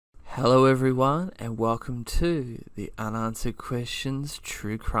Hello everyone and welcome to the Unanswered Questions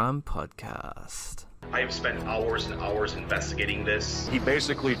True Crime Podcast. I have spent hours and hours investigating this. He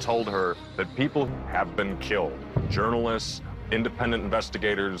basically told her that people have been killed. Journalists, independent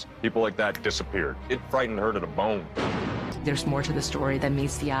investigators, people like that disappeared. It frightened her to the bone. There's more to the story than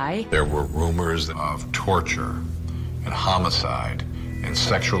meets the eye. There were rumors of torture and homicide and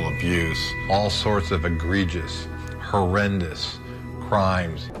sexual abuse, all sorts of egregious, horrendous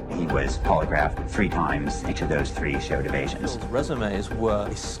crimes. He was polygraphed 3 times. Each of those 3 showed evasions. His resumes were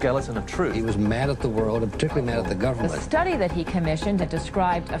a skeleton of truth. He was mad at the world, and particularly mad at the government. The study that he commissioned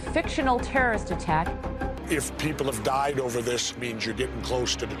described a fictional terrorist attack. If people have died over this, it means you're getting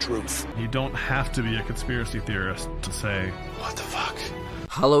close to the truth. You don't have to be a conspiracy theorist to say, what the fuck?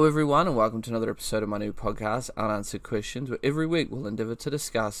 Hello everyone and welcome to another episode of my new podcast, Unanswered Questions, where every week we'll endeavour to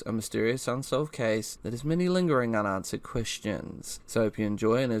discuss a mysterious unsolved case that has many lingering unanswered questions. So I hope you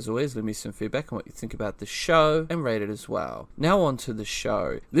enjoy, and as always, leave me some feedback on what you think about the show and rate it as well. Now on to the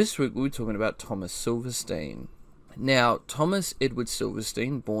show. This week we'll be talking about Thomas Silverstein. Now, Thomas Edward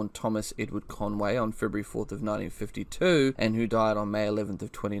Silverstein, born Thomas Edward Conway on February 4th of 1952, and who died on May 11th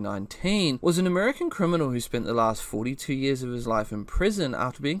of 2019, was an American criminal who spent the last 42 years of his life in prison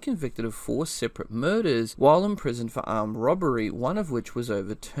after being convicted of 4 separate murders while in prison for armed robbery, one of which was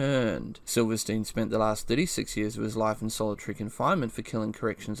overturned. Silverstein spent the last 36 years of his life in solitary confinement for killing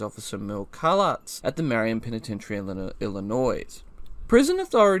corrections officer Merle Cullatz at the Marion Penitentiary in Illinois. Prison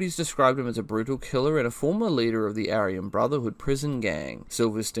authorities described him as a brutal killer and a former leader of the Aryan Brotherhood prison gang.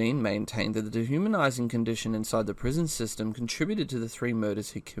 Silverstein maintained that the dehumanizing condition inside the prison system contributed to the 3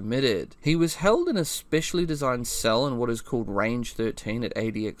 murders he committed. He was held in a specially designed cell in what is called Range 13 at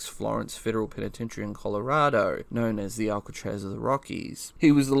ADX Florence Federal Penitentiary in Colorado, known as the Alcatraz of the Rockies.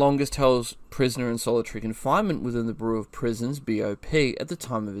 He was the longest held prisoner in solitary confinement within the Bureau of Prisons, BOP, at the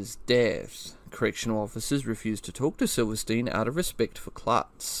time of his death. Correctional officers refused to talk to Silverstein out of respect for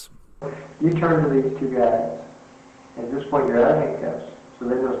Cullatz. You turn to these 2 guys, and at this point you're out of handcuffs, so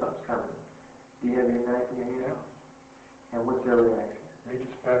they know something's coming. Do you have your knife in your hand? Yeah. And what's their reaction? They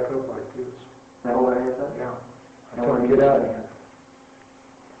just back up like this. They hold their hands up? Yeah. I And told them, what get out of here.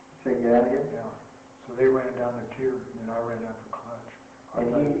 Say, get out of here? Yeah. So they ran down the tier, and then I ran after Clutch. And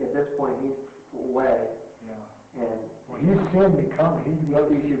he, at this point, he's away. Yeah. And well, he's seen me coming. He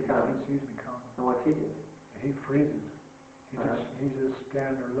sees you coming. He sees me coming. And what's he do? He freezes. He's just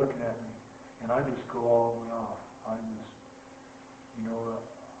standing there looking at me, and I just go all the way off. I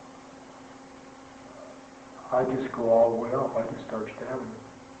just go all the way off. I just start stabbing him.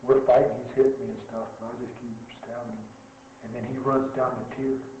 We're fighting. He's hitting me and stuff, but I just keep stabbing him. And then he runs down the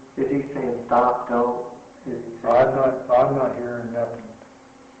tier. Is he saying stop, don't? I'm not hearing nothing.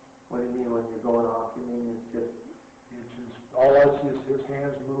 What do you mean when you're going off? You mean it's just all I see is his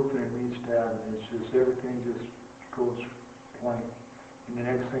hands moving and me stabbing. It's just everything just goes blank. And the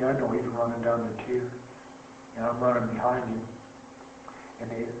next thing I know, he's running down the tier, and I'm running behind him.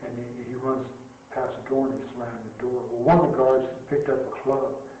 And he runs past the door and he slams the door. Well, one of the guards picked up a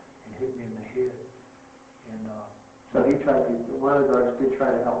club and hit me in the head. And so one of the guards did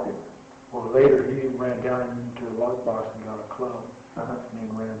try to help him. Well, later he ran down into the lockbox and got a club. And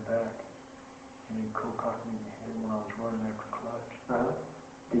then ran back, and he cocked me in the head when I was running after Clutch.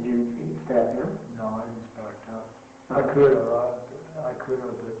 Did you stab him? No, I just backed up. I could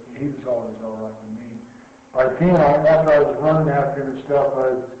have, but he was always all right with me. By then, after I was running after him and stuff, I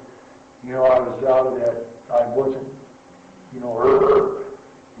was out of that. I wasn't, it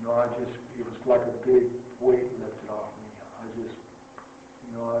was like a big weight lifted off me. It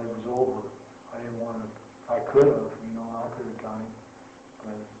was over. I didn't want to. I could have, I could have done it,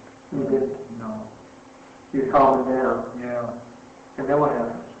 but you didn't? No. You calmed him down? Yeah. And then what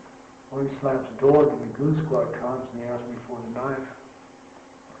happens? Well, he slams the door, and the goon squad comes, and they ask me for the knife.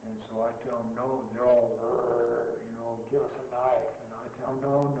 And so I tell them no, and they're all, give us a knife. And I tell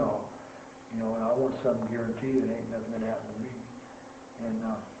them no. And I want something guaranteed that ain't nothing going to happen to me. And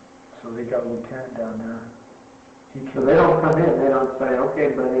so they got a lieutenant down there. So they don't come in, they don't say, okay,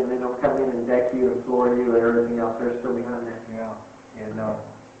 buddy, and they don't come in and deck you and floor you and everything else, they're still behind that. Yeah, and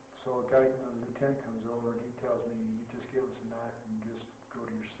so a lieutenant comes over and he tells me, you just give us a knife and just go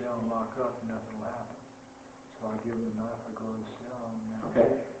to your cell and lock up and nothing will happen. So I give him the knife, I go to the cell. And,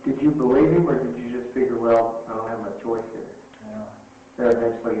 okay, did you believe him or did you just figure, well, I don't have a choice here? Yeah. They're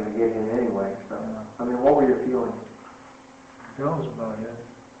eventually going to get in anyway, so, yeah. I mean, what were your feelings? That was about it.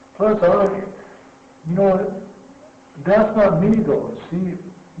 Plus, that's not me though. See,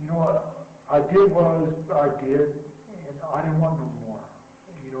 I did what I did, and I didn't want no more.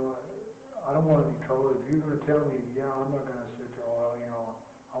 I don't want to be told, if you're going to tell me, yeah, I'm not going to sit there,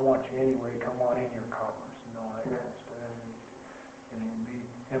 I want you anyway, come on in here, coppers, and all that kind of stuff.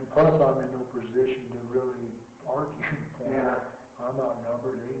 And plus I'm in no position to really argue. Yeah. I'm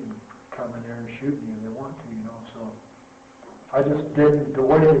outnumbered, they can come in there and shoot me if they want to, so. I just didn't, the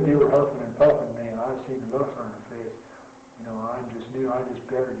way that they were huffing and puffing, man, I seen the looks on their face. I just knew I just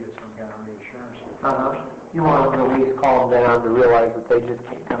better get some kind of reassurance. You want them to at least calm down to realize that they just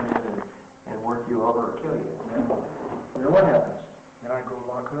can't come in and work you over or kill you. And then what happens? Then I go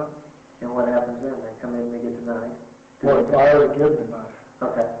lock up. And what happens then? They come in, they get the knife. Well, I already give them the knife.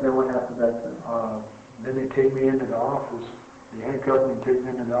 Okay, then what happens after? Then they take me into the office. They handcuff me and take me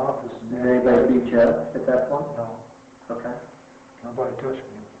into the office. And did anybody beat you up at that point? No. Okay. Nobody touched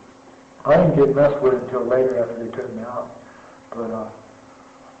me. I didn't get messed with until later after they took me out. But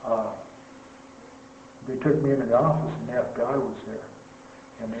they took me into the office and the FBI was there.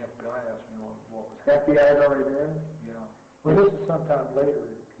 And the FBI asked me what was happening. FBI had already been? Yeah. Well, this is sometime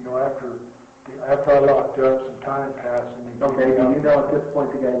later, after I locked up, some time passed. And okay, do you know at this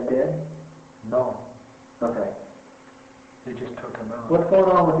point the guy's dead? No. Okay. They just took him out. What's going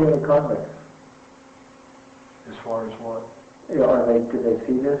on with the other convicts? As far as what? Do they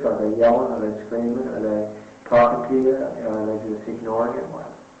see this? Are they yelling? Are they screaming? Are they talking to you? Are they just ignoring it?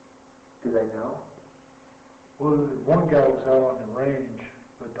 What? Do they know? Well, one guy was out on the range,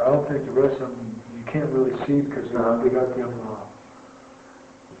 but I don't think the rest of them, you can't really see because they got them,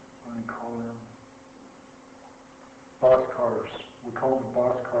 what do you call them? Box cars. We call them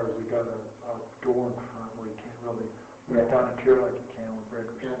box cars. They got a door in front where you can't really get down a chair like you can with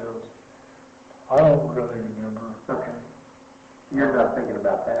regular cells. I don't really remember. Okay. You're not thinking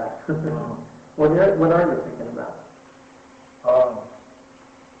about that. No. What are you thinking about?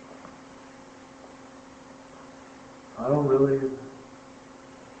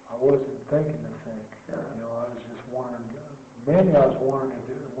 I wasn't thinking to think. Yeah. I was just wondering, mainly I was wondering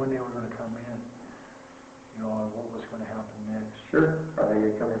when they were going to come in. What was going to happen next. Sure. Are they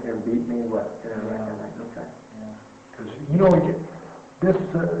going to come in here and beat me? What? That kind of thing. Okay. Yeah. Because, this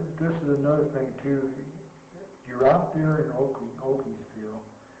is another thing, too. You're out there in Okiesville.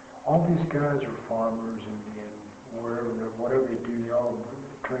 All these guys are farmers and whatever they do, they all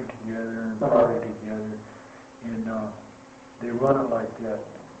drink together and party together. And they run it like that.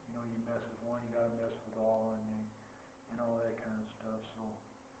 You mess with one, you got to mess with all, and all that kind of stuff. So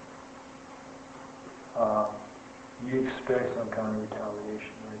you expect some kind of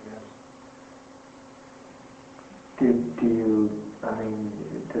retaliation, I guess.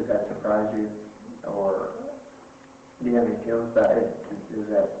 Does that surprise you? Or do you have any feelings about it? Is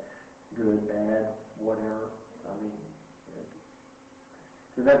that good, bad, whatever?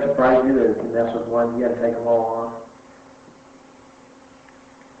 Does that surprise you that if you mess with one, you got to take them all on?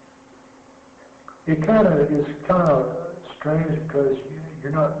 It kind of strange because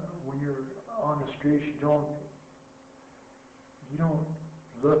you're not, when you're on the streets, you don't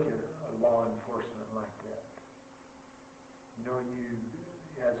look at law enforcement like that.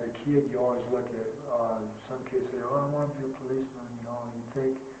 As a kid, you always look at, some kids say, I want to be a policeman, and you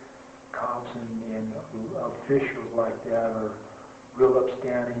think cops and officials like that are real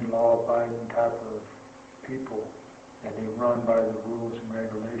upstanding, law-abiding type of people, and they run by the rules and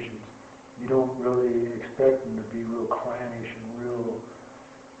regulations. You don't really expect them to be real clannish and real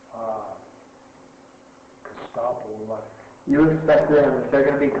Gestapo-like. You expect them, if they're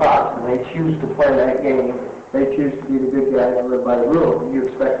going to be cops, and they choose to play that game, they choose to be the good guys and live by the rules, and you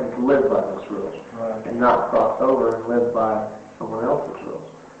expect them to live by those rules, right, and not cross over and live by someone else's rules.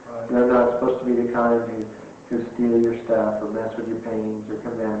 Right. They're not supposed to be the kind who steal your stuff or mess with your paintings or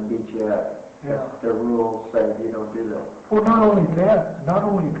come down and beat you up. Yeah. The rules say you don't do that. Well, not only that,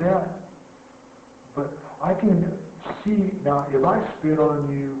 but I can see, now if I spit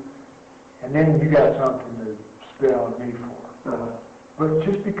on you, and then you got something to spit on me for. But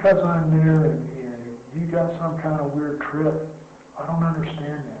just because I'm there and you got some kind of weird trip, I don't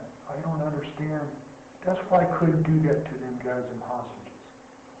understand that. I don't understand. That's why I couldn't do that to them guys in hostages.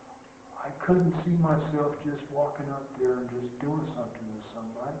 I couldn't see myself just walking up there and just doing something with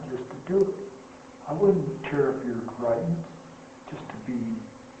somebody just to do it. I wouldn't tear up your writings just to be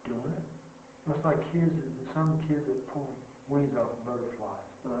doing it. It's like some kids that pull wings off of butterflies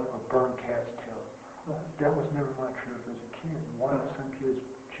or burn cat's tail. That was never my trip as a kid. Why do some kids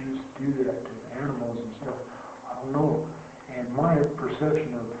choose to do that to animals and stuff? I don't know. And my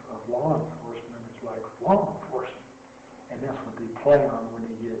perception of law enforcement is like law enforcement. And that's what they play on when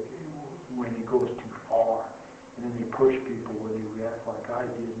it goes too far. And then they push people where they react like I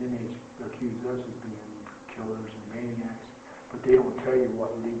did. And then they accuse us of being killers and maniacs. But they don't tell you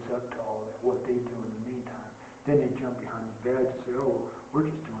what leads up to all that, what they do in the meantime. Then they jump behind the badge and say, oh, we're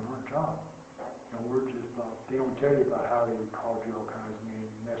just doing our job. You know, we're just they don't tell you about how they called you all kinds of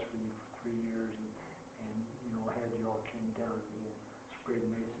names, messed with you for 3 years, and you know, had you all chained down and sprayed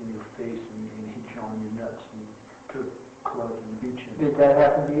mace in your face and hit you on your nuts and took clubs and beat you. Did that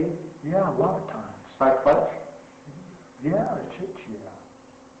happen to you? Yeah, a lot of times. By clutch? Yeah, it hit you.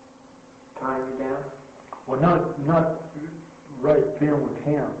 Tying you down? Well, not right then with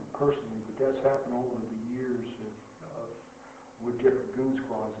him personally, but that's happened over the years with different goon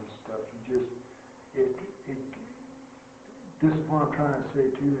squads and stuff. You just, this is what I'm trying to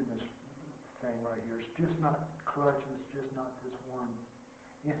say too in this thing right here. It's just not clutch, it's just not this one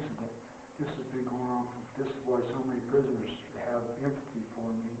incident. This has been going on, this is why so many prisoners have empathy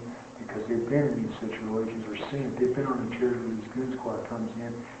for me, because they've been in these situations or seen it. They've been on the chairs where this goon squad comes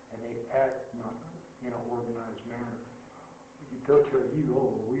in and they act not in an organized manner. They'll tell you,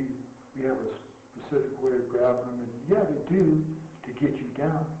 oh, we have a specific way of grabbing them, and yeah, they do to get you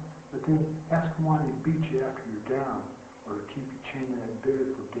down, but then ask them why they beat you after you're down, or to keep you chained in that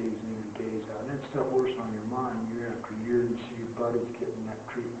bed for days in and days out. And that stuff works on your mind year after year. You see your buddies getting that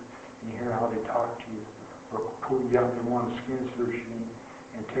treatment, and you hear how they talk to you, or pull you out and want to skin search you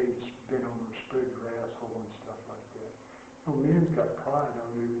and tell you to bend over and spread your asshole and stuff like that. You know, men's got pride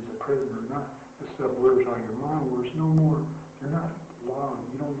on whether he's a prisoner or not. This stuff lives on your mind, where it's no more, they're not law,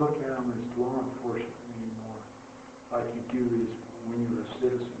 you don't look at them as law enforcement anymore, like you do is when you're a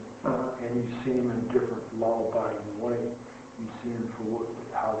citizen. And you see them in a different law-abiding way. You see them for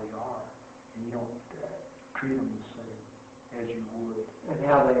how they are, and you don't treat them the same as you would. And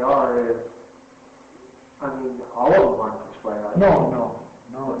how they are is, I mean, all of them aren't this way. Right? No.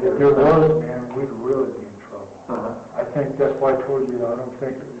 If there was, man, we'd really be in trouble. I think that's why I told you I don't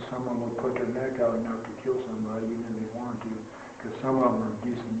think that someone would put their neck out enough to kill somebody, even if they wanted to, because some of them are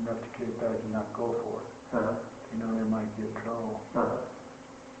decent enough to get back and not go for it. You know, they might get in trouble.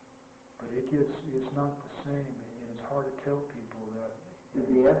 But it's not the same, and it's hard to tell people that. Did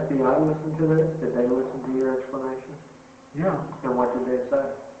the FBI listen to this? Did they listen to your explanation? Yeah. And what did they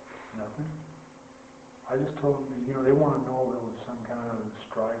say? Nothing. I just told them, you know, they want to know if it was some kind of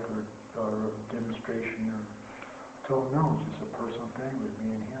strike or demonstration. I told them, no, it's just a personal thing with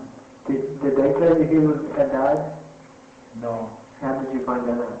me and him. Did they tell you he had died? No. How did you find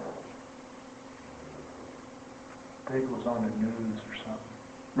that out? I think it was on the news or something.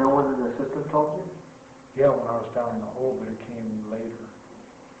 No one in the system told you? Yeah, when I was down in the hole, but it came later.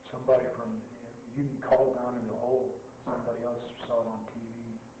 Somebody from, you can call down in the hole. Somebody else saw it on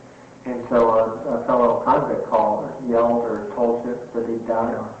TV. And so a fellow convict yelled or told you that he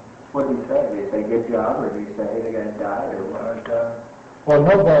died? Yeah. What did he say? Did he say good job, or did he say, hey, the guy died, or what? Well,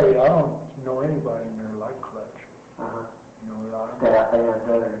 nobody, I don't know anybody in there like Clutch. You know, Staff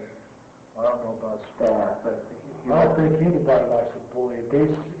and others. I don't know about staff, but I don't think anybody likes a bully. If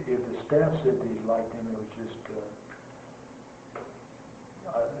the staff said they liked him, it was just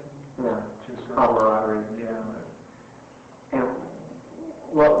camaraderie. Yeah. And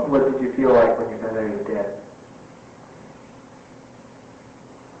what did you feel like when you found out he was dead?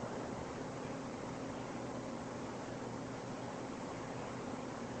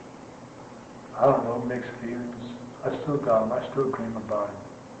 I don't know, mixed feelings. I still got him. I still dream about him.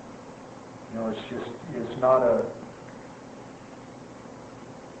 You know, it's not a,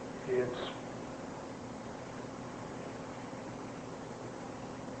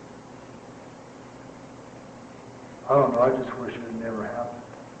 I don't know, I just wish it had never happened.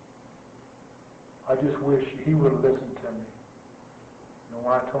 I just wish he would have listened to me. You know,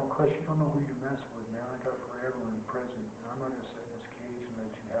 when I told him, Chris, you don't know who you're messing with, man. I got forever in prison, and I'm not going to sit in this cage and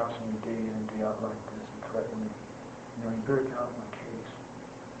let you house me day in and day out like this and threaten me. You know, you better get off my case.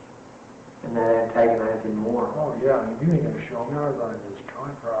 And that antagonized him more. Oh, yeah, and you ain't going to show me. I was on this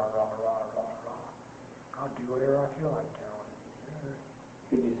joint, rah. I'll do whatever I feel like doing. Yeah.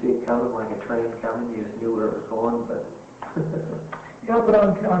 Could you see it coming like a train coming? You just knew where it was going, but... Yeah, but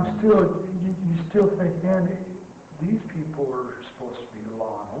I'm still, you still think, man, these people are supposed to be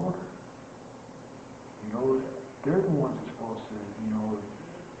law and order. You know, they're the ones that's supposed to, you know,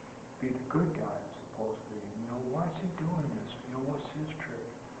 be the good guys, supposed to be. You know, why is he doing this? You know, what's his trick?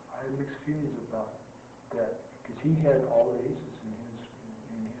 I had mixed feelings about that, because he had all the aces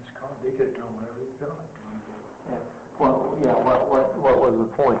in his car. They could have done whatever they felt like doing. Yeah. Well, yeah. What was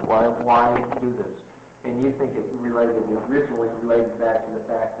the point? Why do this? And you think it originally related back to the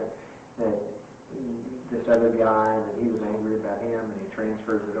fact that this other guy, and that he was angry about him, and he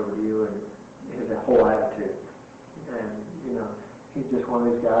transfers it over to you, and his whole attitude. And you know, he's just one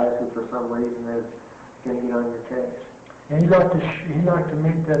of these guys who, for some reason, is going to get on your case. And he liked to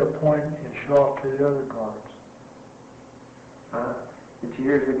make that a point and show off to the other guards. But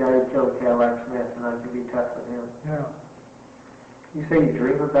here's the guy who killed Cadillac Smith, and I can be tough with him. Yeah. You say you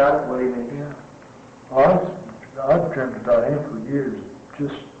dream about it? What do you mean? Yeah. I've dreamt about him for years.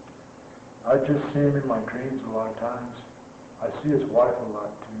 I just see him in my dreams a lot of times. I see his wife a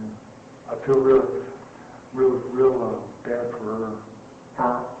lot too. I feel real bad for her.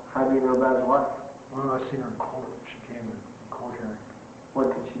 How do you know about his wife? Well, I seen her in court. She came in court hearing.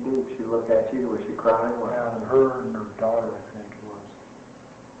 What did she do? Did she look at you? Was she crying? Yeah, her and her daughter, I think it was.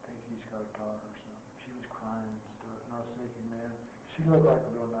 I think he's got a daughter or something. She was crying and stuff. And I was thinking, man, she looked like a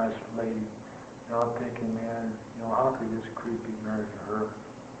real nice lady. And I'm thinking, man, how could this creep be married to her?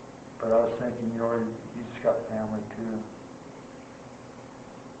 But I was thinking, he's just got family too.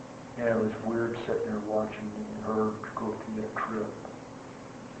 Yeah, it was weird sitting there watching her go through that trip.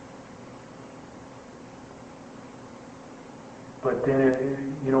 But then,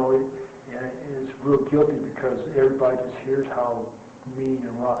 it's real guilty because everybody just hears how mean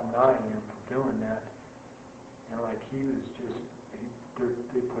and rotten I am for doing that. And like he was just,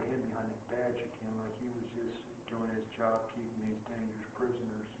 they put him behind the badge again, like he was just doing his job, keeping these dangerous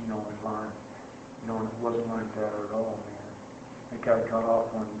prisoners, in line. And it wasn't like that at all, man. That guy got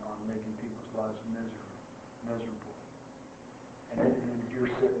off on making people's lives miserable. And you're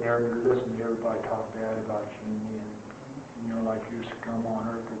sitting there and you're listening to everybody talk bad about you, and like you're scum on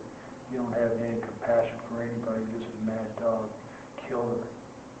earth, that you don't have any compassion for anybody, you're just a mad dog, killer.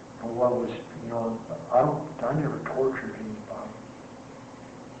 And what was, I never tortured anybody.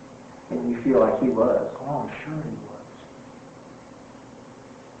 And you feel like he was? Oh, sure he was.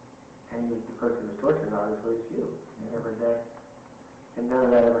 And the person who was tortured, obviously, is you, every day. And none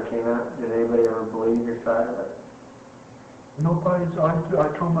of that ever came out? Did anybody ever believe your side of it? Nobody's,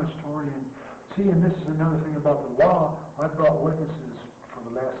 I told my story, and see, and this is another thing about the law, I brought witnesses for the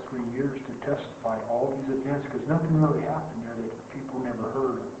last 3 years to testify all these events, because nothing really happened there that people never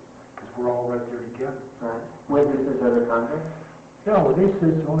heard of, because we're all right there together. Right. Witnesses of the convict? Yeah, well, they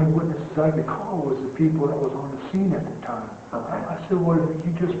said the only witnesses I could call was the people that was on the scene at the time. Okay. I said, well, if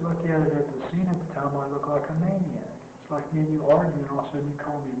you just look at it at the scene at the time, I look like a maniac. It's like me and you arguing, and all of a sudden you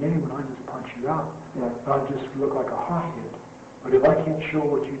call me a name, and I just punch you out. Yeah. I just look like a hothead. But if I can't show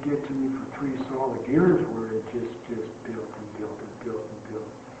what you did to me for 3 solid years, where it just built and built and built and built,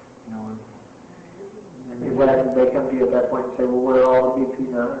 and when they come to you at that point and say, well, where are all the BP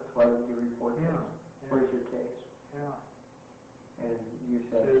nuns? Why didn't you report this? Yeah. Where's your case? Yeah. And you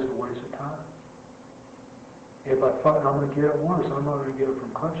said... It's a waste of time. If I fight, I'm going to get it once. I'm not going to get it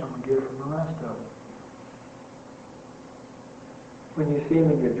from Clutch. I'm going to get it from the rest of it. When you see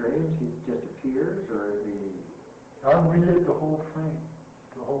him in your dreams, he just appears, or I read the whole thing.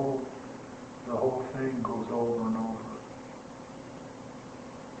 The whole thing goes over and over.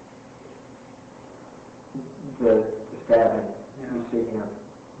 The stabbing, yeah. You see him,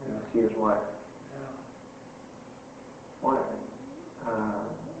 yeah. You see his wife. Yeah. What?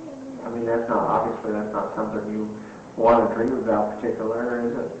 That's not something you want to dream about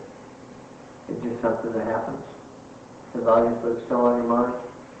particularly, is it? It's just something that happens. Because obviously it's still on your mind.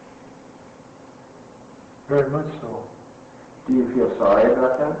 Very much so. Do you feel sorry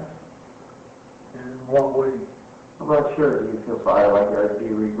about that? In what way? I'm not sure. Do you feel sorry, or do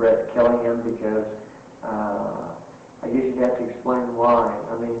you regret killing him? Because I guess you'd have to explain why.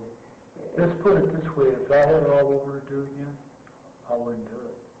 Let's put it this way. If I had it all over to do again, I wouldn't do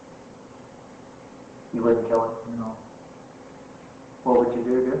it. You wouldn't kill him? No. What would you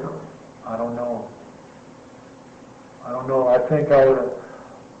do differently? I don't know. I think I would have...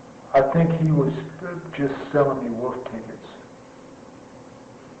 I think he was just selling me wolf tickets.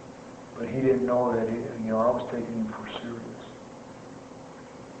 But he didn't know that, I was taking him for serious.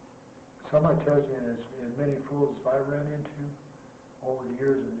 Somebody tells you, as many fools as I ran into over the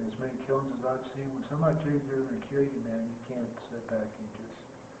years and as many killings as I've seen, when somebody tells you they're going to kill you, man, you can't sit back and just,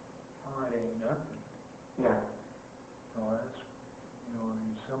 it ain't nothing. Yeah. That's,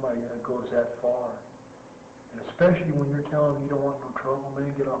 somebody that goes that far. And especially when you're telling him you don't want no trouble,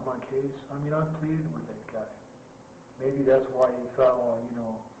 man, get off my case. I pleaded with that guy. Maybe that's why he thought,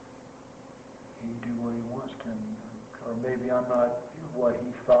 he'd do what he wants to me. Or maybe I'm not what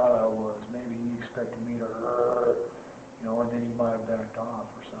he thought I was. Maybe he expected me to, and then he might have backed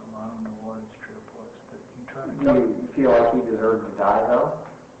off or something. I don't know what his trip was. But he tried to... Do you feel like he deserved to die, though,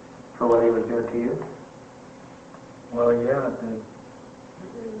 for what he was doing to you? Well, yeah,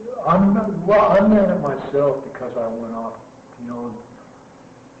 I'm mad at myself because I went off,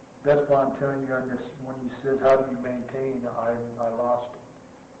 that's why I'm telling you on this, when he says, how do you maintain, I lost it.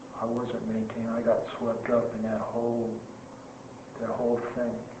 I wasn't maintaining, I got swept up in that whole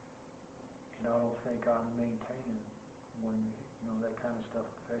thing. And I don't think I'm maintaining when, that kind of stuff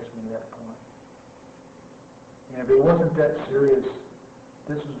affects me at that point. And if it wasn't that serious,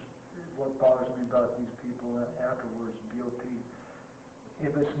 this is what bothers me about these people afterwards, BOP.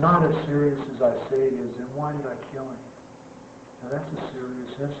 If it's not as serious as I say it is, then why did I kill him? Now that's a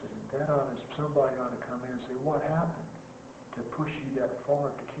serious incident. Somebody ought to come in and say, what happened to push you that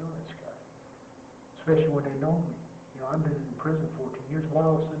far to kill this guy? Especially when they know me. I've been in prison 14 years. Why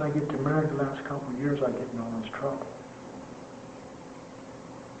all of a sudden I get to marry the last couple of years, I get in all this trouble?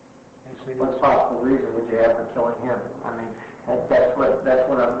 What possible reason would you have for killing him? I mean, that's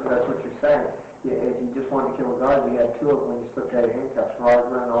what you're saying. If you just wanted to kill a guard, you had two of them when you slipped out of handcuffs,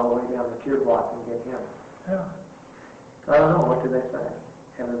 run all the way down the tier block and get him. Yeah. I don't know. What did they say?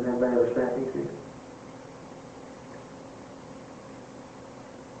 Has anybody ever said anything to you?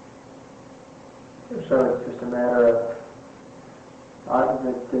 So it's just a matter of,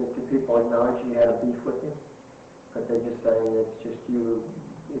 do people acknowledge you had a beef with him? But they just say it's just you,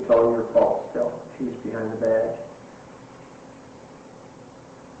 it's all your fault still. He's behind the badge.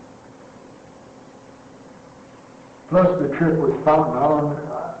 Plus the trip with Fountain,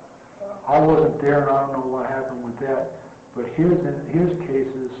 I wasn't there and I don't know what happened with that. But his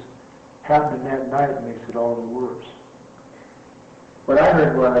cases happening that night makes it all the worse. What I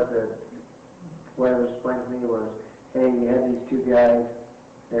heard was that what was explained to me was, hey, you had these two guys,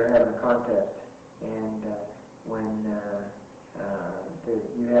 they were having a contest, and when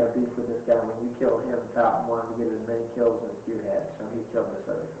you had a beef with this guy, when you killed him, Fountain wanted to get as many kills as you had, so he killed this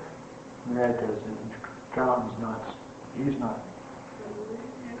other guy. That doesn't. Fountain's not. He's not.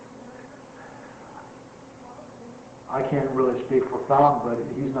 I can't really speak for Fountain, but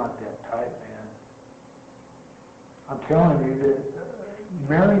he's not that type, man. I'm telling you that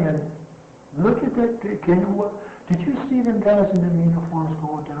Marion. Look at that. Did you see them guys in them uniforms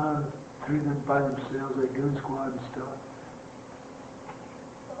going down through them by themselves, that goon squad and stuff?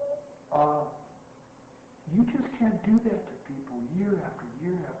 You just can't do that to people year after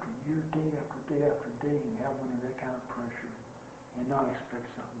year after year, day after day after day, and have one of that kind of pressure and not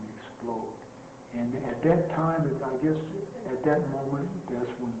expect something to explode. And at that time, I guess at that moment, that's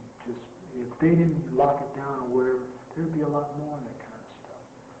when if they didn't lock it down or whatever, there'd be a lot more of that kind of stuff.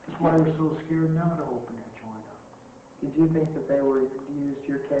 That's why they're so scared now to open that joint up. Did you think that they used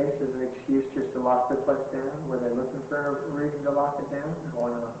your case as an excuse just to lock the place down? Were they looking for a reason to lock it down, or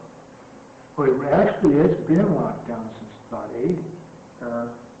not? Well, actually, it's been locked down since about 80.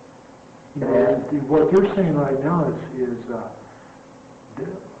 What they're saying right now is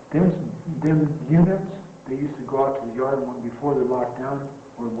them units, they used to go out to the yard before the lockdown,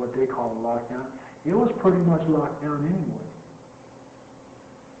 or what they call a lockdown. It was pretty much locked down anyway.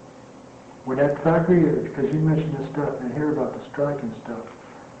 When that factory, because you mentioned this stuff and hear about the strike and stuff,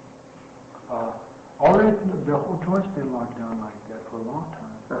 already the whole joint's been locked down like that for a long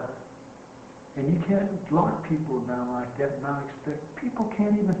time. And you can't lock people down like that and not expect, people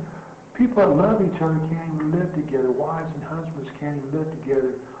that love each other can't even live together. Wives and husbands can't even live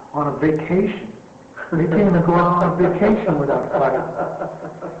together on a vacation. They can't even go out on a vacation without fighting.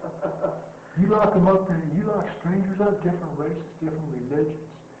 You lock them up and you lock strangers up, different races, different religions,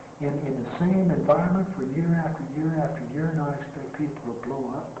 in the same environment for year after year after year, and not expect people to blow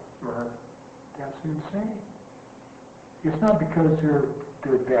up. Right. That's insane. It's not because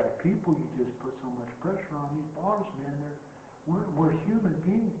they're bad people. You just put so much pressure on these bars, man. We're human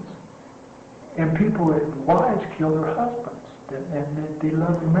beings, and wives kill their husbands, and they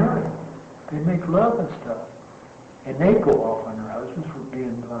love to marry them. They make love and stuff, and they go off on their husbands for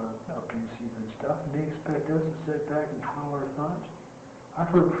being abusive and stuff, and they expect us to sit back and twiddle our thumbs. I've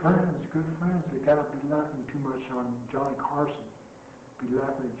heard friends, good friends, they got to be laughing too much on Johnny Carson. Be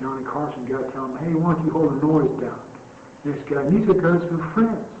laughing at Johnny Carson, got to tell him, hey, why don't you hold the noise down? This guy, and these are guys who are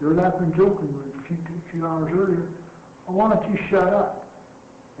friends. They're laughing, joking a few hours earlier. Well, why don't you shut up?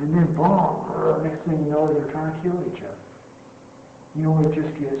 And then, boom, next thing you know, they're trying to kill each other. You know, it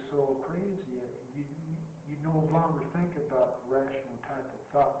just gets so crazy. You no longer think about rational type of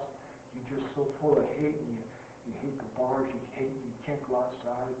thoughts. You're just so full of hate, and you hate the bars, you can't go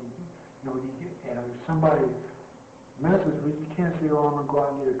outside. And if somebody messes with you, you can't say, oh, I'm going to go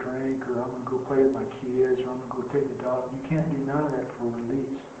out and get a drink, or I'm going to go play with my kids, or I'm going to go take the dog. You can't do none of that for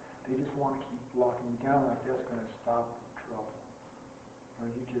release. They just want to keep locking you down like that's going to stop the trouble. Or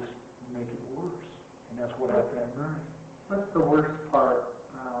you just make it worse. And that's what happened at Murray. What's the worst part?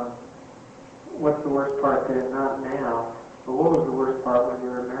 What's the worst part there? Not now, but what was the worst part when you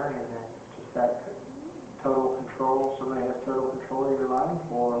were marrying them? Just that total control, somebody has total control of your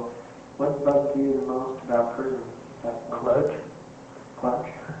life, or what bugs you the most about prison? Clutch. Clutch.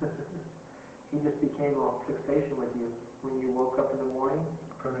 he just became a fixation with you when you woke up in the morning?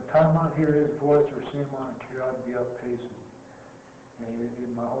 From the time I'd hear his voice or see him on a chair, I'd be up pacing.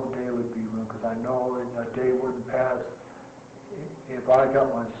 And my whole day would be ruined, because I know a day wouldn't pass if I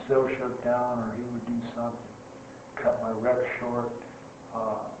got my cell shut down or he would do something, cut my rep short,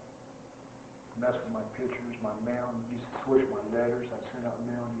 mess with my pictures, my mail. He used to switch my letters. I sent out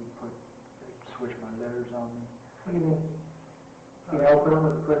mail and he'd switch my letters on me. What do you mean? He'd open them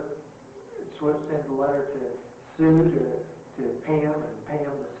and send the letter to Sue to Pam and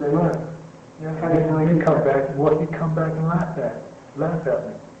Pam to Sue. Right. Yeah. How do you know he'd come back? Well, he'd come back and laugh at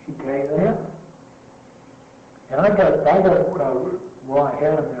me. He'd tell you that? Yeah. And I got well, I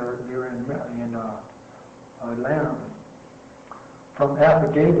had him there in Atlanta from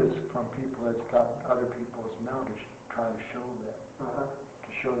affidavits from people that's got other people's mail to try to show that,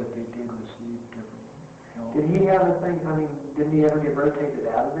 to show that they did receive different. Did he have a thing? I mean, didn't he ever get rotated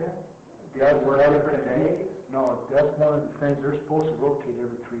out of there? Different days? No, that's one of the things. They're supposed to rotate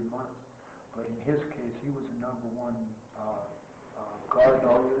every 3 months, but in his case, he was the number one guard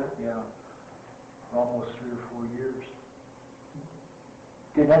unit. Yeah, almost 3 or 4 years.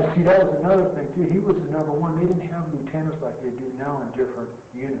 See, that was another thing too. He was the number one. They didn't have lieutenants like they do now in different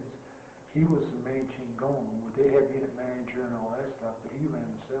units. He was the main chief going. They had unit manager and all that stuff, but he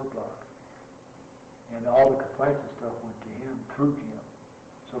ran the cell block. And all the complaints and stuff went to him, through him.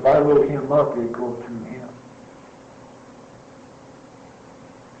 So if I wrote him up, they'd go through him.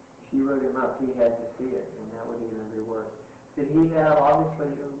 If you wrote him up, he had to see it, and that would even be worse. Did he have,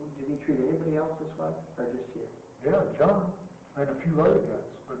 obviously, did he treat anybody else this way, or just you? Yeah, John, and a few other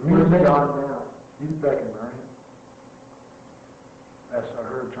guys. But me Where's and John now? He's back in Marion. That's, I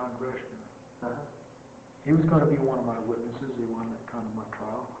heard, John Gresham. He was going to be one of my witnesses. They wanted to come to my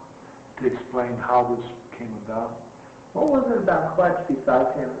trial to explain how this came about. What was it about Clutch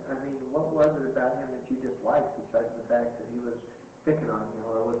besides him? I mean, what was it about him that you disliked besides the fact that he was picking on you,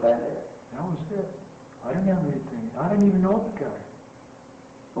 or was that it? That was it. I didn't have anything. I didn't even know the guy.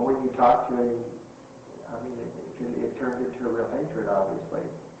 But when you talked to him, I mean, it turned into a real hatred, obviously.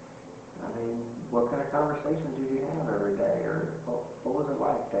 I mean, what kind of conversations did you have every day, or what was it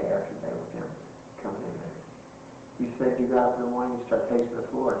like day after day with him coming in there? You said you got up in the morning and start pacing the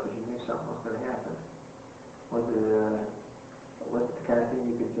floor because you knew something was going to happen. Was it the kind of thing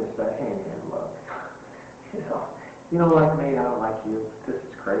you could just say, hey man, look, you don't like me, I don't like you, this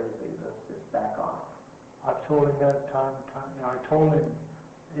is crazy, let's just back off. I told him that time and time. I told him,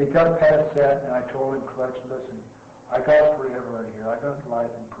 it got past that, and I told him, Clutch, listen, I got forever right here. I got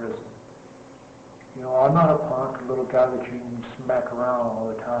life in prison. You know, I'm not a punk, a little guy that you can smack around all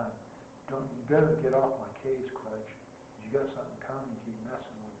the time. You better get off my case, Clutch. You got something coming, you keep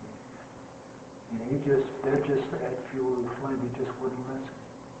messing with me. And that just add fuel to the flame. He just wouldn't listen.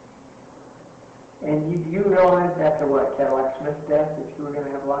 And you realized after what, Cadillac Smith's death, that you were going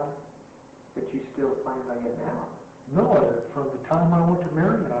to have life? But you still planned on getting out? No, from the time I went to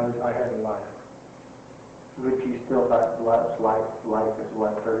Marion, I had a life. But you still thought life is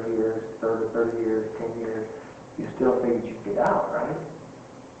what, 30 years, 30 years, 10 years? You still figured you'd get out, right?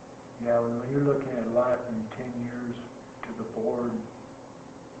 Yeah, when you're looking at life in 10 years to the board,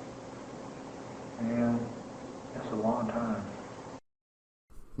 man, that's a long time.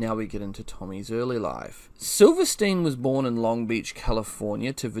 Now we get into Tommy's early life. Silverstein was born in Long Beach,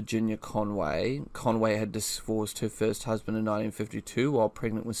 California to Virginia Conway. Conway had divorced her first husband in 1952 while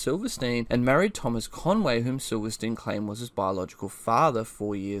pregnant with Silverstein and married Thomas Conway, whom Silverstein claimed was his biological father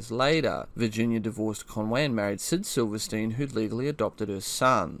 4 years later. Virginia divorced Conway and married Sid Silverstein, who'd legally adopted her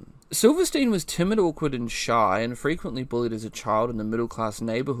son. Silverstein was timid, awkward, and shy, and frequently bullied as a child in the middle-class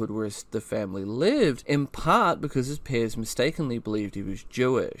neighborhood where the family lived, in part because his peers mistakenly believed he was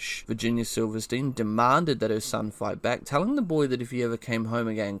Jewish. Virginia Silverstein demanded that her son fight back, telling the boy that if he ever came home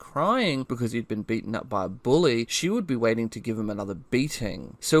again crying because he'd been beaten up by a bully, she would be waiting to give him another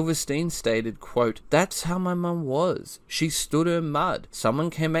beating. Silverstein stated, quote, "That's how my mum was. She stood her mud. Someone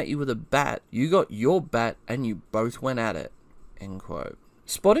came at you with a bat, you got your bat, and you both went at it." End quote.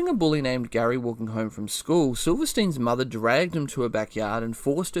 Spotting a bully named Gary walking home from school, Silverstein's mother dragged him to her backyard and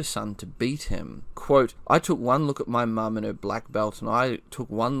forced her son to beat him. Quote, "I took one look at my mum and her black belt, and I took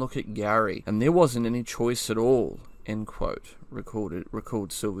one look at Gary, and there wasn't any choice at all." End quote,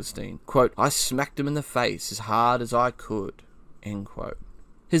 recalled Silverstein. Quote, "I smacked him in the face as hard as I could." End quote.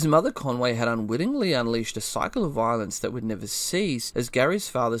 His mother, Conway, had unwittingly unleashed a cycle of violence that would never cease, as Gary's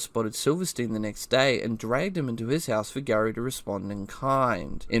father spotted Silverstein the next day and dragged him into his house for Gary to respond in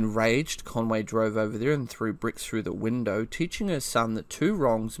kind. Enraged, Conway drove over there and threw bricks through the window, teaching her son that 2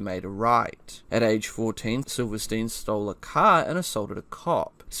 wrongs made a right. At age 14, Silverstein stole a car and assaulted a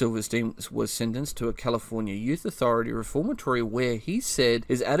cop. Silverstein was sentenced to a California Youth Authority reformatory where he said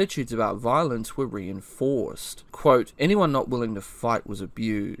his attitudes about violence were reinforced. Quote, anyone not willing to fight was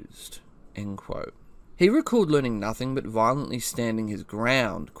abused. End quote. He recalled learning nothing but violently standing his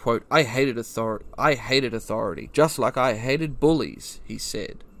ground. Quote, I hated authority, just like I hated bullies, he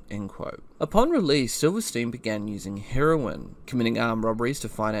said. End quote. Upon release, Silverstein began using heroin. Committing armed robberies to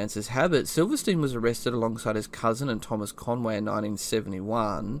finance his habit, Silverstein was arrested alongside his cousin and Thomas Conway in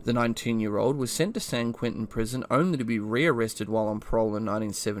 1971. The 19-year-old was sent to San Quentin prison only to be re-arrested while on parole in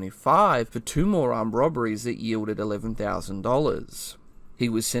 1975 for 2 more armed robberies that yielded $11,000. He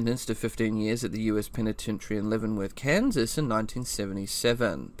was sentenced to 15 years at the U.S. Penitentiary in Leavenworth, Kansas in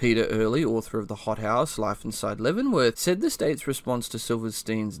 1977. Peter Early, author of The Hot House, Life Inside Leavenworth, said the state's response to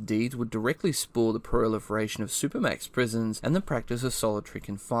Silverstein's deeds would directly spur the proliferation of supermax prisons and the practice of solitary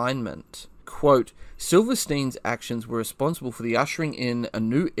confinement. Quote, Silverstein's actions were responsible for the ushering in a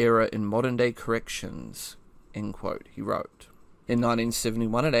new era in modern-day corrections, end quote, he wrote. In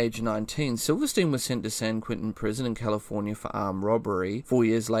 1971, at age 19, Silverstein was sent to San Quentin prison in California for armed robbery. 4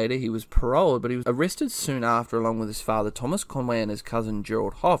 years later, he was paroled, but he was arrested soon after along with his father Thomas Conway and his cousin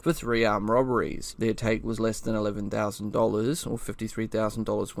Gerald Hoff for 3 armed robberies. Their take was less than $11,000, or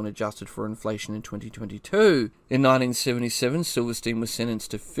 $53,000 when adjusted for inflation in 2022. In 1977, Silverstein was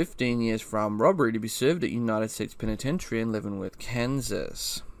sentenced to 15 years for armed robbery to be served at United States Penitentiary in Leavenworth,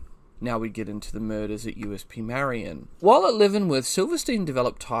 Kansas. Now we get into the murders at USP Marion. While at Leavenworth, Silverstein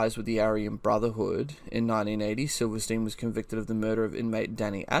developed ties with the Aryan Brotherhood. In 1980, Silverstein was convicted of the murder of inmate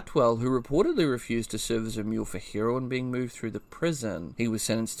Danny Atwell, who reportedly refused to serve as a mule for heroin being moved through the prison. He was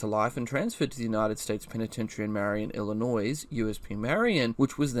sentenced to life and transferred to the United States Penitentiary in Marion, Illinois, USP Marion,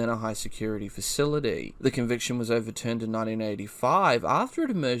 which was then a high-security facility. The conviction was overturned in 1985 after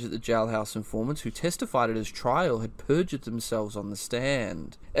it emerged that the jailhouse informants who testified at his trial had perjured themselves on the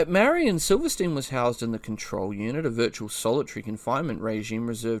stand. At Marion, Silverstein was housed in the Control Unit, a virtual solitary confinement regime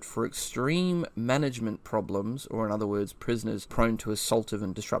reserved for extreme management problems, or in other words, prisoners prone to assaultive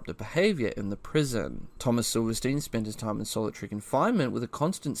and disruptive behaviour in the prison. Thomas Silverstein spent his time in solitary confinement with a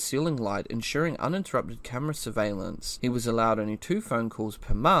constant ceiling light ensuring uninterrupted camera surveillance. He was allowed only 2 phone calls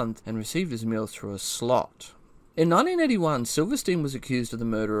per month and received his meals through a slot. In 1981, Silverstein was accused of the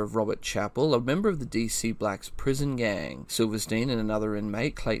murder of Robert Chappell, a member of the DC Blacks prison gang. Silverstein and another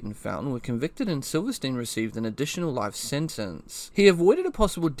inmate, Clayton Fountain, were convicted and Silverstein received an additional life sentence. He avoided a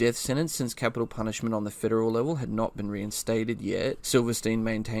possible death sentence since capital punishment on the federal level had not been reinstated yet. Silverstein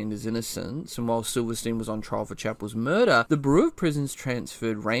maintained his innocence, and while Silverstein was on trial for Chappell's murder, the Bureau of Prisons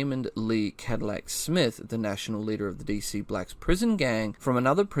transferred Raymond Lee Cadillac Smith, the national leader of the DC Blacks prison gang, from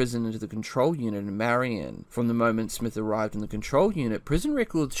another prison into the Control Unit in Marion. From the moment Smith arrived in the Control Unit, prison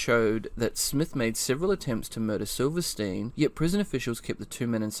records showed that Smith made several attempts to murder Silverstein, yet prison officials kept the 2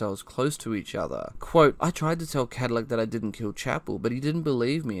 men in cells close to each other. Quote, I tried to tell Cadillac that I didn't kill Chappell, but he didn't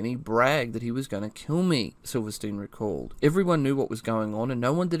believe me and he bragged that he was going to kill me, Silverstein recalled. Everyone knew what was going on and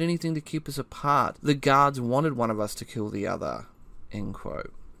no one did anything to keep us apart. The guards wanted one of us to kill the other. End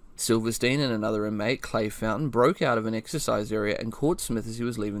quote. Silverstein and another inmate, Clay Fountain, broke out of an exercise area and caught Smith as he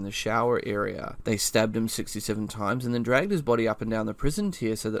was leaving the shower area. They stabbed him 67 times and then dragged his body up and down the prison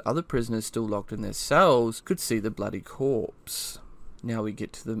tier so that other prisoners still locked in their cells could see the bloody corpse. Now we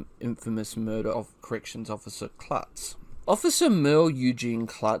get to the infamous murder of Corrections Officer Klutz. Officer Merle Eugene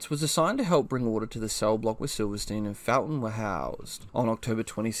Klutz was assigned to help bring order to the cell block where Silverstein and Fountain were housed. On October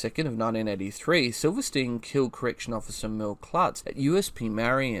 22nd of 1983, Silverstein killed Correction Officer Merle Klutz at USP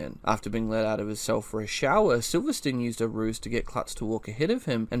Marion. After being let out of his cell for a shower, Silverstein used a ruse to get Klutz to walk ahead of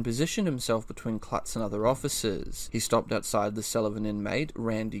him and positioned himself between Klutz and other officers. He stopped outside the cell of an inmate,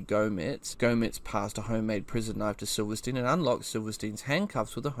 Randy Gometz. Gometz passed a homemade prison knife to Silverstein and unlocked Silverstein's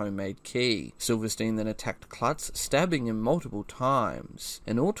handcuffs with a homemade key. Silverstein then attacked Klutz, stabbing him multiple times.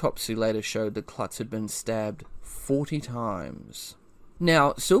 An autopsy later showed that Klutz had been stabbed 40 times.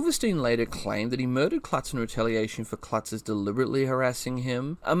 Now, Silverstein later claimed that he murdered Klutz in retaliation for Klutz's deliberately harassing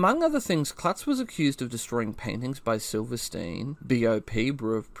him. Among other things, Klutz was accused of destroying paintings by Silverstein. BOP,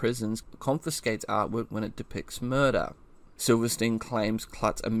 Bureau of Prisons, confiscates artwork when it depicts murder. Silverstein claims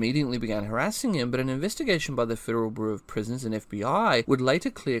Klutz immediately began harassing him, but an investigation by the Federal Bureau of Prisons and FBI would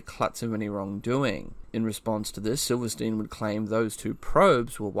later clear Klutz of any wrongdoing. In response to this, Silverstein would claim those 2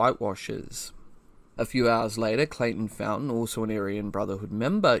 probes were whitewashes. A few hours later, Clayton Fountain, also an Aryan Brotherhood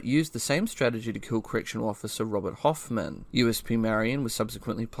member, used the same strategy to kill correctional officer Robert Hoffman. USP Marion was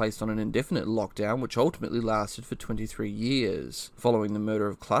subsequently placed on an indefinite lockdown, which ultimately lasted for 23 years. Following the murder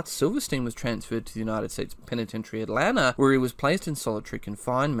of Klutz, Silverstein was transferred to the United States Penitentiary Atlanta, where he was placed in solitary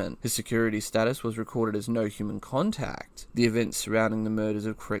confinement. His security status was recorded as no human contact. The events surrounding the murders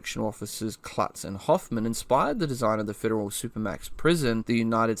of correctional officers Klutz and Hoffman inspired the design of the federal supermax prison, the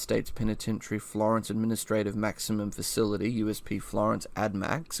United States Penitentiary Florence Administrative Maximum Facility, USP Florence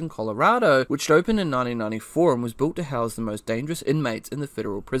ADMAX, in Colorado, which opened in 1994 and was built to house the most dangerous inmates in the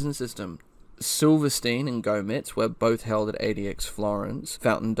federal prison system. Silverstein and Gometz were both held at ADX Florence.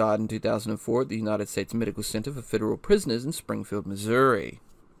 Fountain died in 2004 at the United States Medical Center for Federal Prisoners in Springfield, Missouri.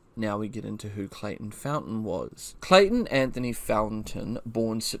 Now we get into who Clayton Fountain was. Clayton Anthony Fountain,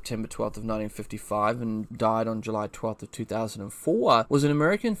 born September 12th of 1955 and died on July 12th of 2004, was an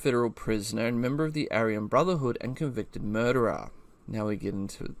American federal prisoner and member of the Aryan Brotherhood and convicted murderer. Now we get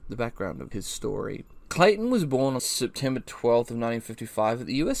into the background of his story. Clayton was born on September 12th of 1955 at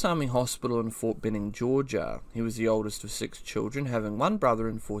the U.S. Army Hospital in Fort Benning, Georgia. He was the oldest of 6 children, having 1 brother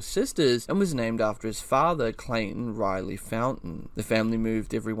and 4 sisters, and was named after his father, Clayton Riley Fountain. The family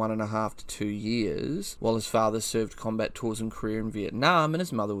moved every 1.5 to 2 years. While his father served combat tours and career in Vietnam and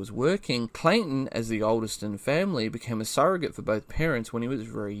his mother was working, Clayton, as the oldest in the family, became a surrogate for both parents when he was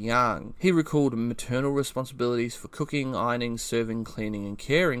very young. He recalled maternal responsibilities for cooking, ironing, serving, cleaning, and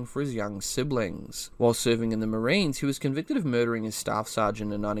caring for his young siblings. While serving in the Marines, he was convicted of murdering his staff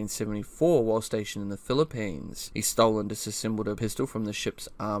sergeant in 1974 while stationed in the Philippines. He stole and disassembled a pistol from the ship's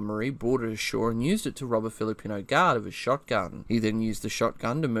armory, brought it ashore, and used it to rob a Filipino guard of his shotgun. He then used the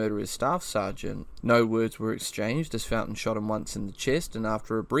shotgun to murder his staff sergeant. No words were exchanged as Fountain shot him once in the chest, and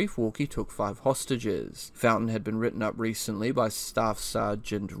after a brief walk he took 5 hostages. Fountain had been written up recently by Staff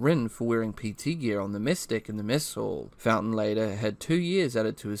Sergeant Wren for wearing PT gear on the mess deck in the mess hall. Fountain later had 2 years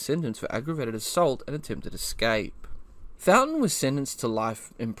added to his sentence for aggravated assault and attempted escape. Fountain was sentenced to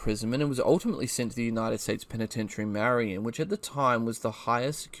life imprisonment and was ultimately sent to the United States Penitentiary Marion, which at the time was the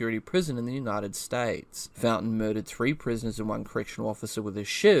highest security prison in the United States. Fountain murdered 3 prisoners and 1 correctional officer with a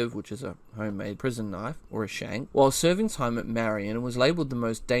shiv, which is a homemade prison knife, or a shank, while serving time at Marion, and was labelled the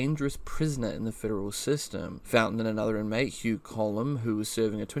most dangerous prisoner in the federal system. Fountain and another inmate, Hugh Collum, who was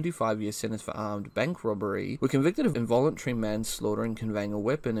serving a 25-year sentence for armed bank robbery, were convicted of involuntary manslaughter and conveying a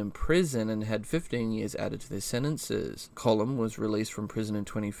weapon in prison and had 15 years added to their sentences. Collum was released from prison in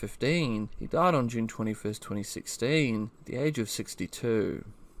 2015. He died on June 21st, 2016, at the age of 62.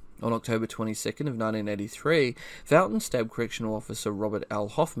 On October 22nd of 1983, Fountain stabbed correctional officer Robert L.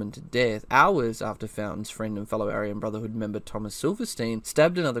 Hoffman to death hours after Fountain's friend and fellow Aryan Brotherhood member Thomas Silverstein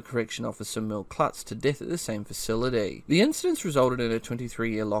stabbed another correction officer, Mel Klutz, to death at the same facility. The incidents resulted in a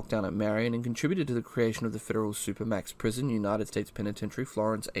 23-year lockdown at Marion and contributed to the creation of the federal supermax prison, United States Penitentiary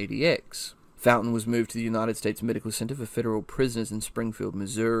Florence ADX. Fountain was moved to the United States Medical Center for Federal Prisoners in Springfield,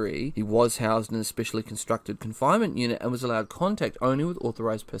 Missouri. He was housed in a specially constructed confinement unit and was allowed contact only with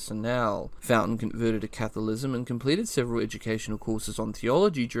authorized personnel. Fountain converted to Catholicism and completed several educational courses on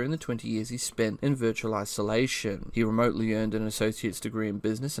theology during the 20 years he spent in virtual isolation. He remotely earned an associate's degree in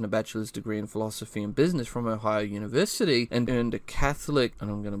business and a bachelor's degree in philosophy and business from Ohio University, and earned a Catholic, and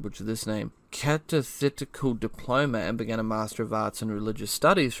I'm going to butcher this name, catechetical diploma, and began a Master of Arts in Religious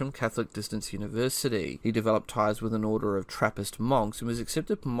Studies from Catholic Distance University. He developed ties with an order of Trappist monks and was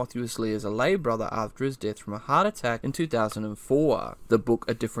accepted promiscuously as a lay brother after his death from a heart attack in 2004. The book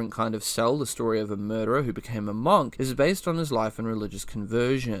A Different Kind of Cell, the story of a murderer who became a monk, is based on his life and religious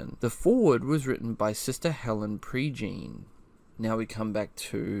conversion. The foreword was written by Sister Helen Pregene. Now we come back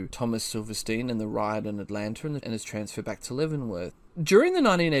to Thomas Silverstein and the riot in Atlanta and his transfer back to Leavenworth. During the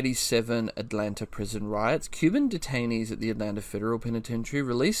 1987 Atlanta prison riots, Cuban detainees at the Atlanta Federal Penitentiary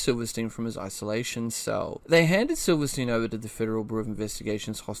released Silverstein from his isolation cell. They handed Silverstein over to the Federal Bureau of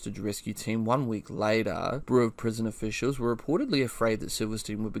Investigation's hostage rescue team 1 week later. Bureau of Prison officials were reportedly afraid that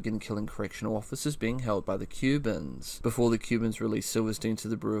Silverstein would begin killing correctional officers being held by the Cubans. Before the Cubans released Silverstein to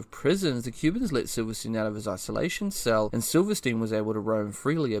the Bureau of Prisons, the Cubans let Silverstein out of his isolation cell, and Silverstein was able to roam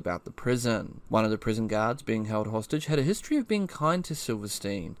freely about the prison. One of the prison guards being held hostage had a history of being kind to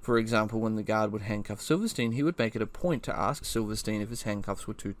Silverstein. For example, when the guard would handcuff Silverstein, he would make it a point to ask Silverstein if his handcuffs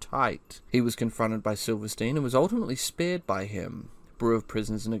were too tight. He was confronted by Silverstein and was ultimately spared by him. Bureau of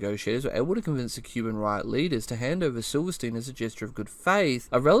Prisons negotiators were able to convince the Cuban riot leaders to hand over Silverstein as a gesture of good faith,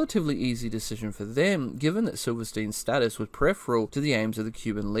 a relatively easy decision for them, given that Silverstein's status was peripheral to the aims of the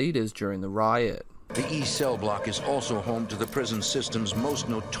Cuban leaders during the riot. The East Cell Block is also home to the prison system's most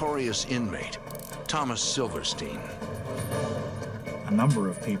notorious inmate, Thomas Silverstein. A number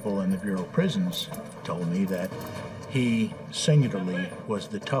of people in the Bureau of Prisons told me that he singularly was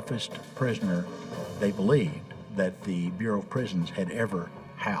the toughest prisoner they believed that the Bureau of Prisons had ever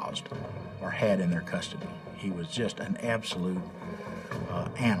housed or had in their custody. He was just an absolute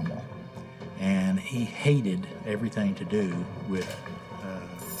animal, and he hated everything to do with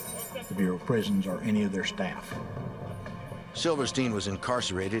the Bureau of Prisons or any of their staff. Silverstein was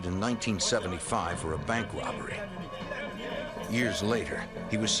incarcerated in 1975 for a bank robbery. Years later,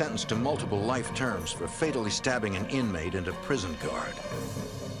 he was sentenced to multiple life terms for fatally stabbing an inmate and a prison guard.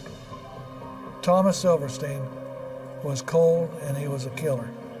 Thomas Silverstein was cold and he was a killer.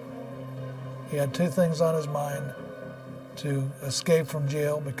 He had two things on his mind: to escape from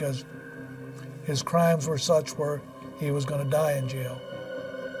jail because his crimes were such where he was going to die in jail.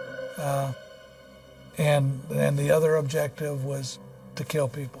 And the other objective was to kill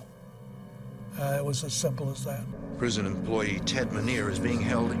people. It was as simple as that. Prison employee Ted Manier is being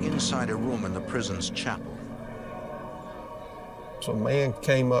held inside a room in the prison's chapel. So a man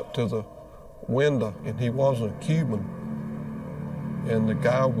came up to the window, and he wasn't a Cuban. And the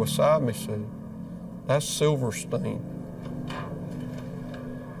guy beside me said, "That's Silverstein."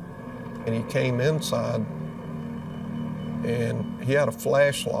 And he came inside, and he had a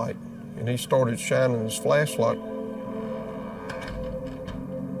flashlight, and he started shining his flashlight.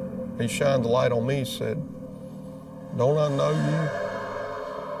 He shined the light on me. He said, "Don't I know you?"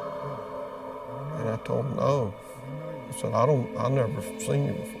 And I told him, "No." I said, "I've never seen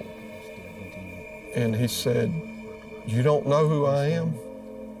you before." And he said, "You don't know who I am?"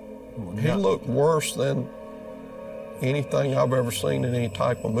 He looked worse than anything I've ever seen in any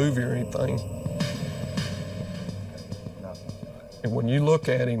type of movie or anything. And when you look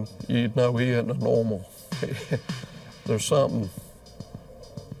at him, you know he isn't a normal. There's something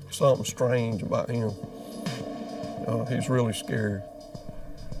strange about him. He's really scary.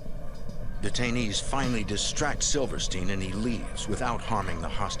 Detainees finally distract Silverstein and he leaves without harming the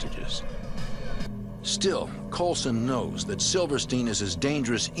hostages. Still, Colson knows that Silverstein is as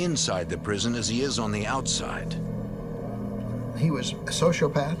dangerous inside the prison as he is on the outside. He was a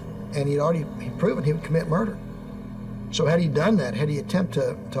sociopath, and he'd proven he would commit murder. So had he done that, had he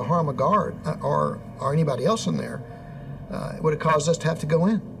attempted to harm a guard or anybody else in there, it would have caused us to have to go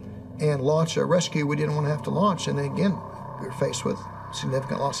in and launch a rescue we didn't want to have to launch. And again, we were faced with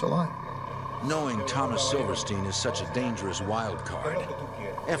significant loss of life. Knowing Thomas Silverstein is such a dangerous wild card,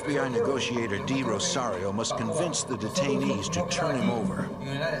 FBI negotiator D. Rosario must convince the detainees to turn him over.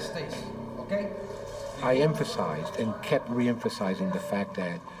 United States, okay? I emphasized and kept re-emphasizing the fact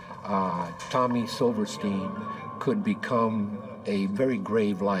that Tommy Silverstein could become a very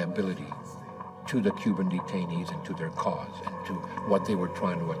grave liability to the Cuban detainees and to their cause and to what they were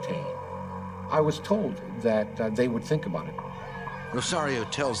trying to attain. I was told that they would think about it. Rosario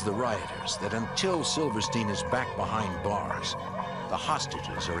tells the rioters that until Silverstein is back behind bars, the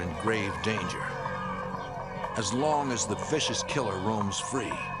hostages are in grave danger. As long as the vicious killer roams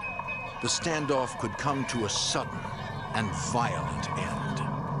free, the standoff could come to a sudden and violent end.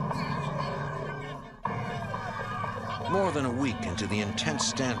 More than a week into the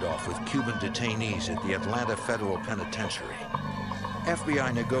intense standoff with Cuban detainees at the Atlanta Federal Penitentiary,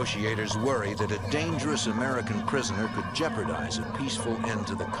 FBI negotiators worry that a dangerous American prisoner could jeopardize a peaceful end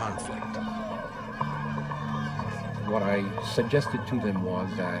to the conflict. What I suggested to them was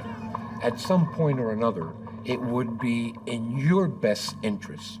that at some point or another, it would be in your best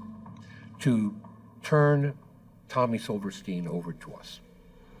interest to turn Tommy Silverstein over to us.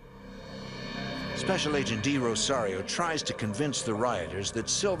 Special Agent D. Rosario tries to convince the rioters that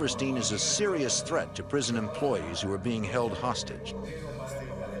Silverstein is a serious threat to prison employees who are being held hostage.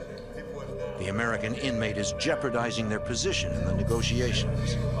 The American inmate is jeopardizing their position in the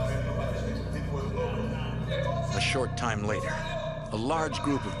negotiations. A short time later, a large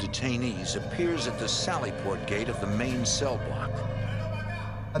group of detainees appears at the Sallyport gate of the main cell block.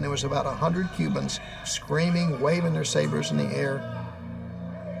 And there was about 100 Cubans screaming, waving their sabers in the air.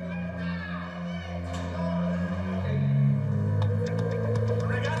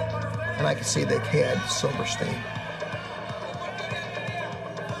 And I could see they had Silverstein.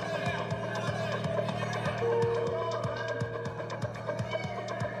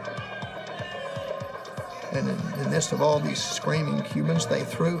 And in the midst of all these screaming Cubans, they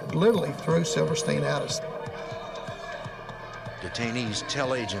literally threw Silverstein at us. Detainees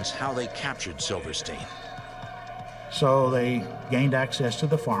tell agents how they captured Silverstein. So they gained access to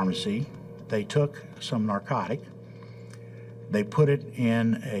the pharmacy. They took some narcotic. They put it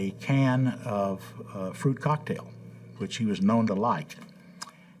in a can of fruit cocktail, which he was known to like,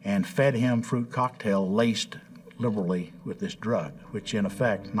 and fed him fruit cocktail laced liberally with this drug, which in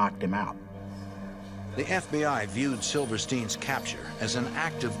effect knocked him out. The FBI viewed Silverstein's capture as an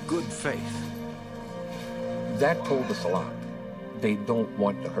act of good faith. That told us a lot. They don't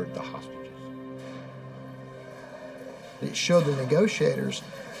want to hurt the hostages. It showed the negotiators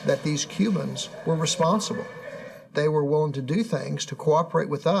that these Cubans were responsible. They were willing to do things to cooperate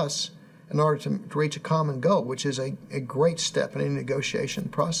with us in order to reach a common goal, which is a great step in a negotiation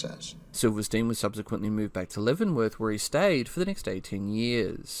process. Silverstein was subsequently moved back to Leavenworth, where he stayed for the next 18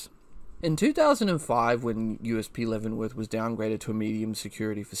 years. In 2005, when USP Leavenworth was downgraded to a medium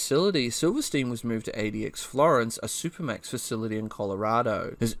security facility, Silverstein was moved to ADX Florence, a supermax facility in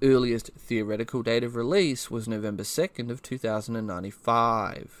Colorado. His earliest theoretical date of release was November 2nd of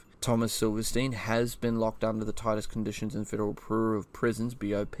 2095. Thomas Silverstein has been locked under the tightest conditions in Federal Bureau of Prisons,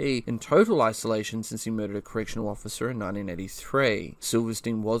 BOP, in total isolation since he murdered a correctional officer in 1983.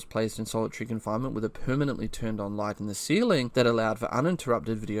 Silverstein was placed in solitary confinement with a permanently turned-on light in the ceiling that allowed for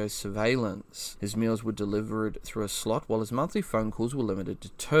uninterrupted video surveillance. His meals were delivered through a slot, while his monthly phone calls were limited to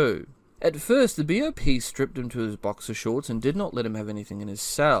 2. At first, the BOP stripped him to his boxer shorts and did not let him have anything in his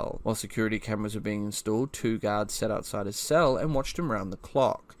cell. While security cameras were being installed, 2 guards sat outside his cell and watched him round the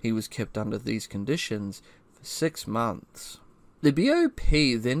clock. He was kept under these conditions for 6 months. The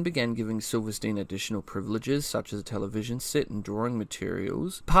BOP then began giving Silverstein additional privileges, such as a television set and drawing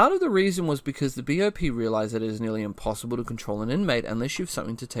materials. Part of the reason was because the BOP realized that it is nearly impossible to control an inmate unless you have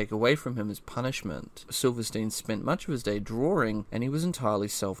something to take away from him as punishment. Silverstein spent much of his day drawing, and he was entirely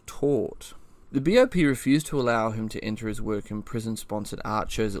self-taught. The BOP refused to allow him to enter his work in prison-sponsored art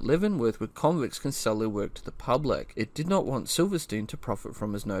shows at Leavenworth, where convicts can sell their work to the public. It did not want Silverstein to profit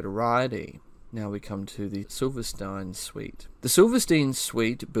from his notoriety. Now we come to the Silverstein Suite. The Silverstein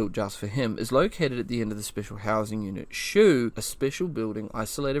Suite, built just for him, is located at the end of the Special Housing Unit SHU, a special building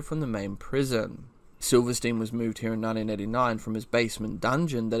isolated from the main prison. Silverstein was moved here in 1989 from his basement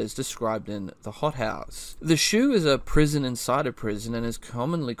dungeon that is described in The Hothouse. The SHU is a prison inside a prison and is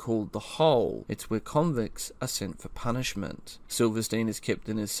commonly called the Hole. It's where convicts are sent for punishment. Silverstein is kept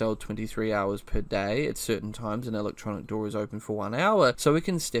in his cell 23 hours per day. At certain times, an electronic door is open for 1 hour, so he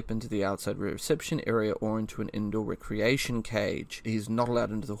can step into the outside reception area or into an indoor recreation cage. He is not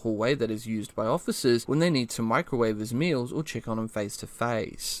allowed into the hallway that is used by officers when they need to microwave his meals or check on him face to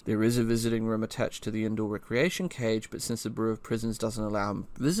face. There is a visiting room attached to the indoor recreation cage, but since the Bureau of Prisons doesn't allow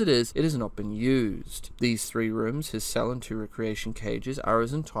visitors, it has not been used. These 3 rooms, his cell and 2 recreation cages, are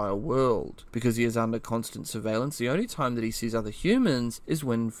his entire world. Because he is under constant surveillance, the only time that he sees other humans is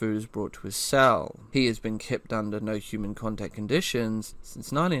when food is brought to his cell. He has been kept under no human contact conditions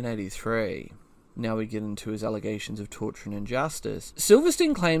since 1983. Now we get into his allegations of torture and injustice.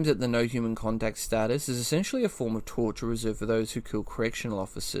 Silverstein claims that the no human contact status is essentially a form of torture reserved for those who kill correctional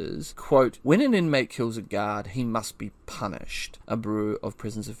officers. Quote, "When an inmate kills a guard, he must be punished," a Bureau of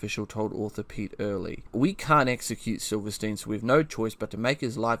Prisons official told author Pete Early. "We can't execute Silverstein, so we've no choice but to make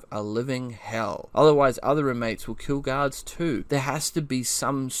his life a living hell. Otherwise, other inmates will kill guards too. There has to be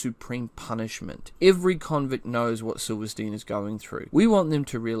some supreme punishment. Every convict knows what Silverstein is going through. We want them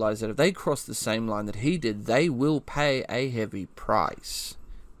to realize that if they cross the same line that he did, they will pay a heavy price."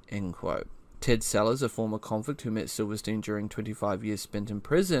 End quote. Ted Sellers, a former convict who met Silverstein during 25 years spent in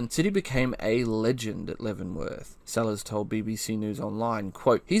prison, said he became a legend at Leavenworth. Sellers told BBC News Online,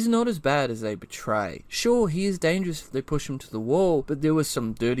 quote, "He's not as bad as they betray. Sure, he is dangerous if they push him to the wall, but there were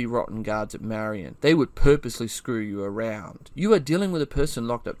some dirty, rotten guards at Marion. They would purposely screw you around. You are dealing with a person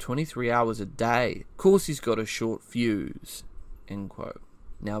locked up 23 hours a day. Of course he's got a short fuse." End quote.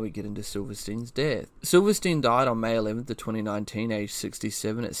 Now we get into Silverstein's death. Silverstein died on May 11th of 2019, aged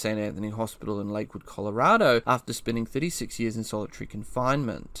 67, at St. Anthony Hospital in Lakewood, Colorado, after spending 36 years in solitary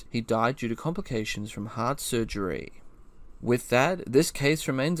confinement. He died due to complications from heart surgery. With that, this case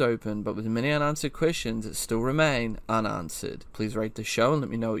remains open, but with many unanswered questions that still remain unanswered. Please rate the show and let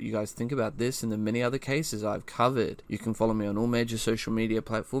me know what you guys think about this and the many other cases I've covered. You can follow me on all major social media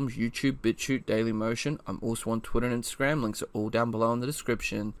platforms, YouTube, BitChute, Dailymotion. I'm also on Twitter and Instagram. Links are all down below in the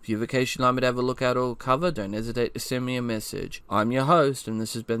description. If you have a case you'd like me to have a look at or cover, don't hesitate to send me a message. I'm your host, and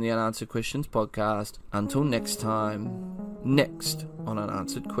this has been the Unanswered Questions podcast. Until next time, next on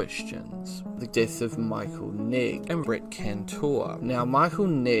Unanswered Questions. The death of Michael Nigg and Brett Cantor. Now, Michael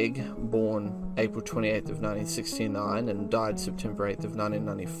Nigg, born April 28th of 1969 and died September 8th of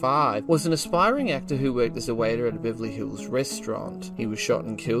 1995, was an aspiring actor who worked as a waiter at a Beverly Hills restaurant. He was shot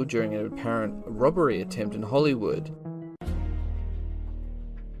and killed during an apparent robbery attempt in Hollywood.